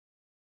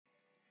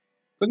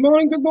Good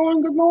morning, good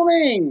morning, good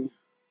morning.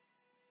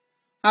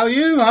 How are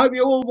you? I hope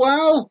you're all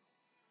well.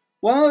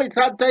 Well, it's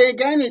that day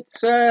again. It's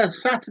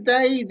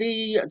Saturday,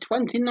 the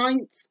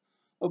 29th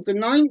of the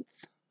 9th,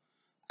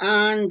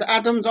 and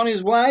Adam's on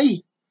his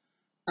way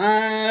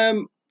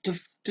to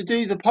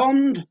do the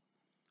pond.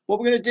 What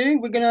we're going to do,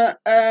 we're going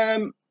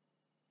to,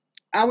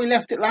 how we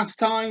left it last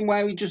time,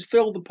 where we just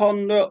filled the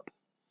pond up,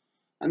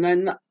 and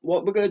then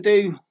what we're going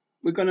to do,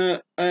 we're going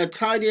to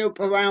tidy up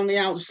around the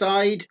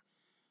outside.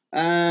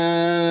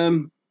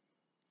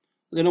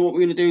 I don't know what we're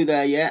going to do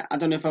there yet. I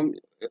don't know if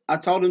I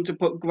told him to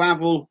put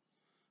gravel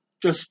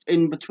just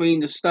in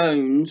between the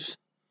stones,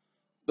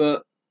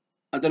 but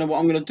I don't know what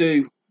I'm going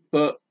to do.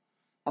 But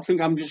I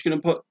think I'm just going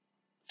to put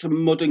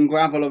some mud and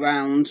gravel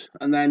around,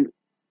 and then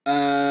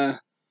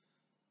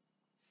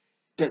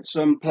get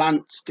some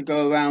plants to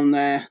go around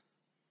there.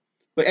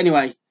 But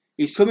anyway,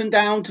 he's coming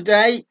down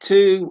today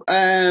to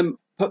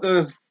put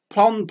the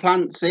pond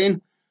plants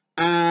in,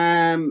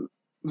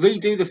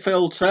 redo the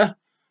filter,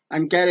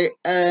 and get it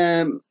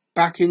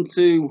back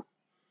into.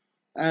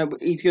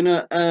 He's going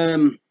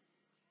to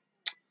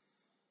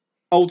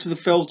alter the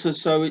filter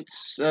so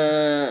it's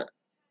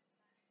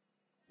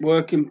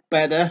working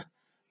better,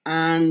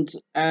 and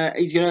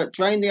he's going to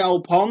drain the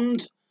old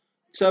pond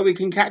so we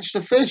can catch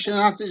the fish, and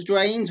after it's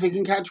drained we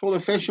can catch all the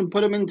fish and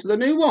put them into the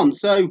new one.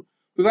 So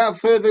without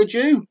further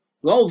ado,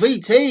 roll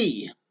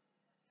VT.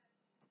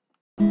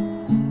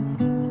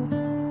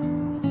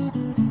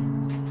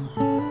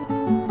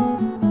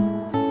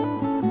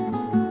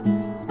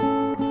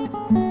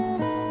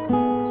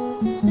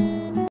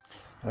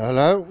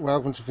 Hello,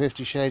 welcome to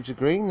 50 Shades of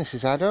Green. This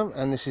is Adam,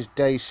 and this is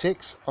day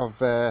 6 of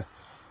the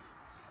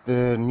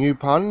new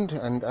pond.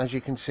 And as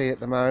you can see at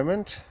the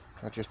moment,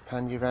 I'll just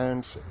pan you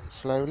around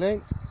slowly.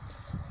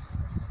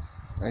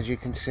 As you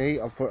can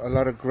see, I've put a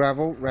lot of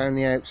gravel around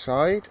the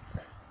outside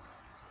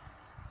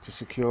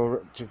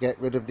to get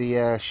rid of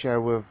the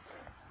show of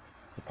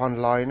the pond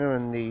liner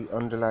and the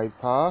underlaid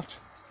part.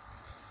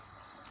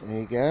 There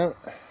you go.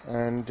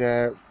 And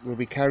we'll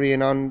be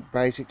carrying on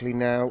basically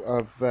now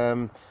of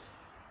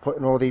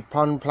putting all the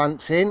pond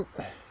plants in,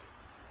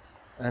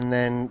 and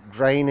then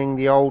draining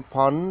the old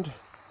pond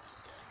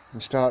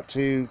and start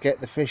to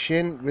get the fish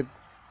in with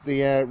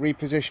the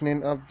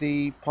repositioning of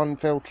the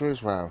pond filter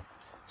as well.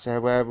 So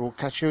we'll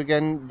catch you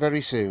again very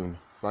soon.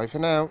 Bye for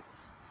now.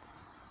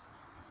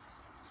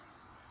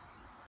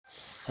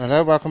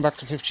 Hello, welcome back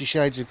to 50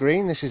 Shades of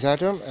Green. This is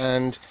Adam,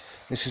 and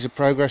this is a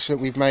progress that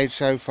we've made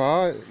so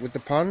far with the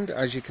pond.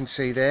 As you can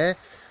see there,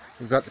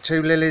 we've got the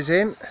 2 lilies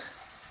in,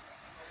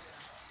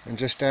 and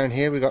just down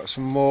here we've got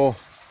some more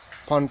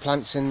pond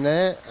plants in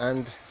there,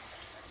 and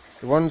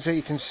the ones that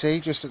you can see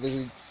just at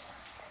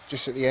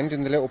the end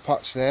in the little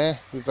pots there,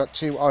 we've got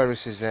 2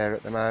 irises there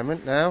at the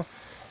moment now.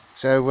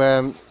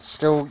 So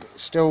still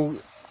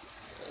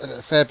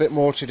a fair bit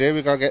more to do.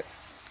 We've got to get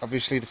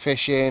obviously the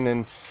fish in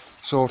and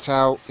sort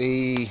out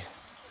the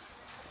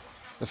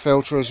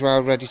filter as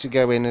well, ready to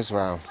go in as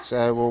well.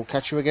 So we'll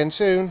catch you again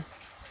soon.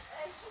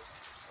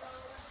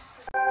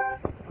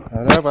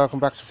 Hello, welcome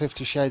back to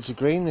 50 Shades of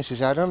Green. This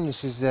is Adam.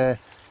 This is the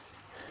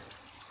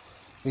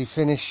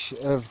finish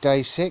of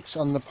day 6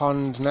 on the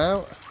pond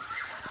now.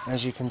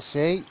 As you can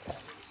see,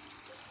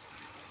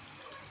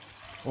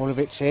 all of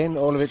it's in,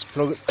 all of it's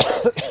plugged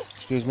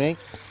excuse me,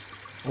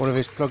 all of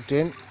it's plugged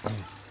in.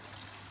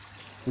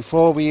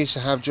 Before we used to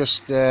have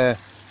just the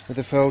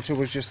filter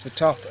was just the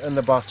top and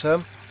the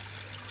bottom,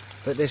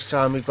 but this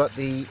time we've got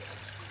the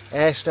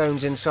air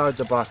stones inside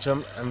the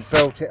bottom and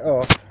built it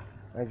up,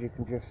 as you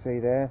can just see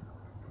there,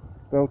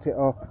 built it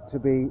up to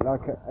be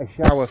like a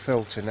shower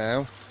filter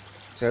now.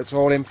 So it's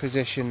all in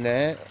position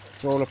there,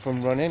 it's all up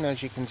and running,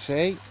 as you can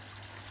see.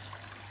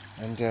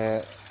 And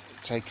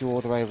take you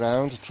all the way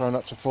around to try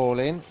not to fall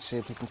in, see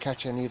if we can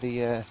catch any of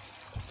the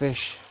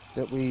fish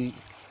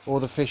all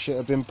the fish that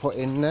have been put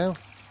in now.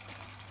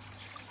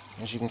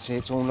 As you can see,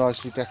 it's all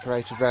nicely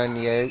decorated around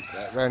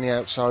the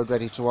outside,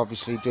 ready to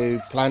obviously do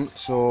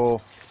plants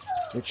or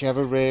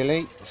whichever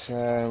really.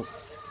 So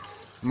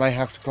may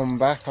have to come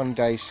back on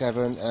day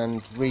 7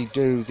 and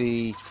redo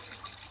the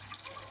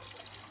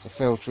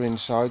filter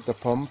inside the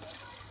pump.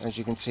 As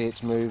you can see,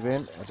 it's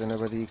moving. I don't know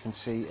whether you can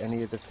see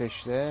any of the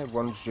fish there.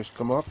 One's just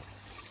come up.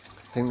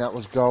 I think that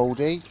was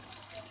Goldie.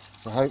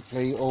 So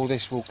hopefully all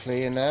this will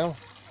clear now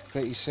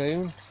pretty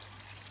soon.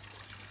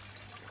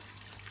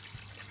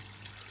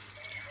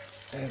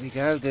 There we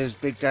go, there's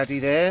Big Daddy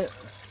there.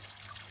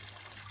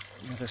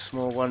 Another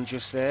small one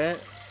just there.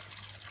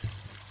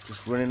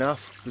 Just running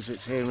off because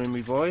it's hearing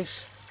my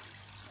voice.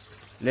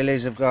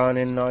 Lilies have gone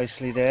in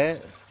nicely there.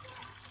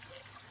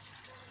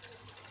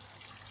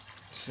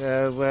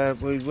 So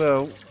we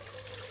will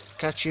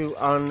catch you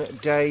on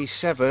day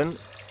 7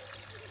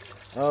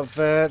 of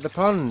the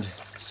pond.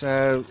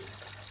 So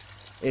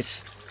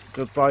it's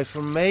goodbye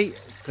from me.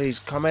 Please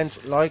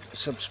comment, like,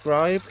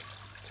 subscribe,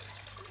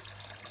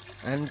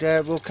 and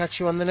we'll catch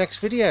you on the next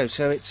video.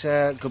 So it's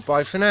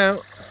goodbye for now.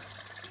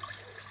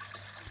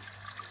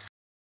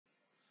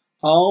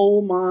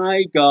 Oh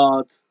my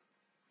god,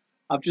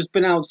 I've just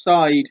been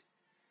outside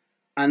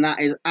and that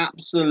is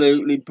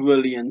absolutely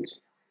brilliant.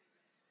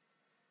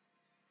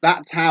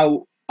 That's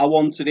how I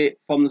wanted it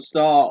from the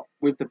start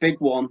with the big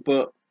one,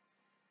 but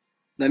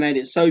they made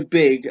it so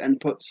big and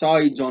put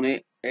sides on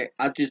it,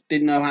 I just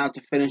didn't know how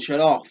to finish it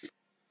off.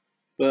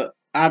 But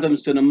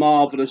Adam's done a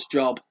marvellous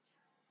job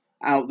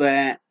out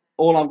there.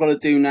 All I've got to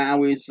do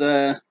now is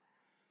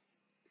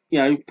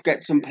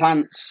get some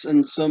plants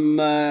and some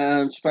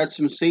spread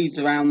some seeds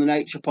around the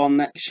nature pond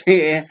next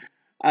year.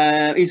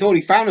 He's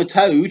already found a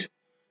toad,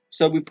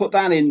 so we put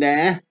that in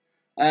there,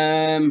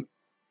 and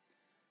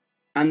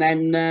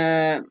then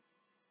I'm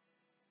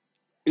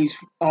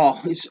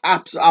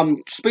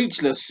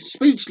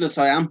speechless.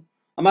 I am.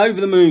 I'm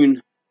over the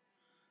moon.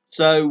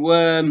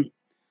 So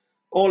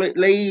all it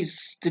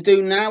leaves to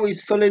do now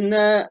is fill in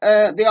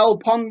the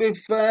old pond with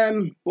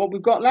what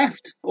we've got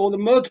left, all the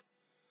mud.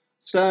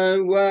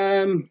 So,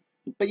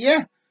 but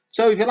yeah.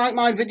 So if you like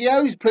my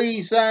videos,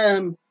 please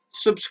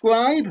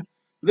subscribe,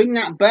 ring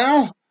that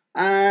bell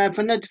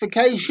for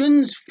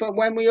notifications for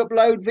when we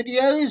upload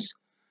videos.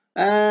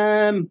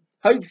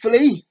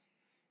 Hopefully,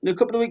 in a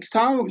couple of weeks'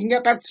 time, we can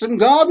get back to some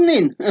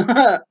gardening.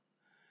 But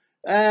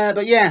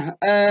yeah,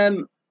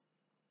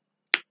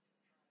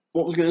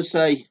 what was I going to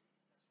say?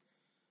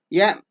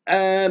 Yeah,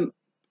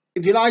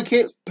 if you like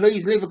it,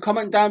 please leave a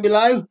comment down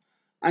below,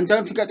 and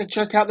don't forget to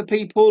check out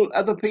the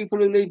other people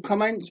who leave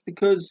comments,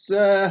 because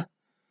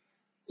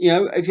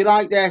if you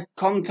like their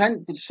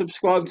content,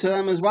 subscribe to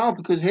them as well,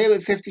 because here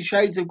at 50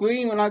 Shades of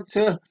Green, we like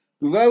to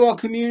grow our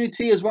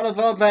community as well as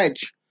our veg.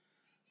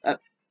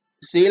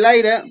 See you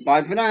later.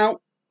 Bye for now.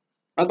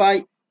 Bye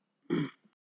bye.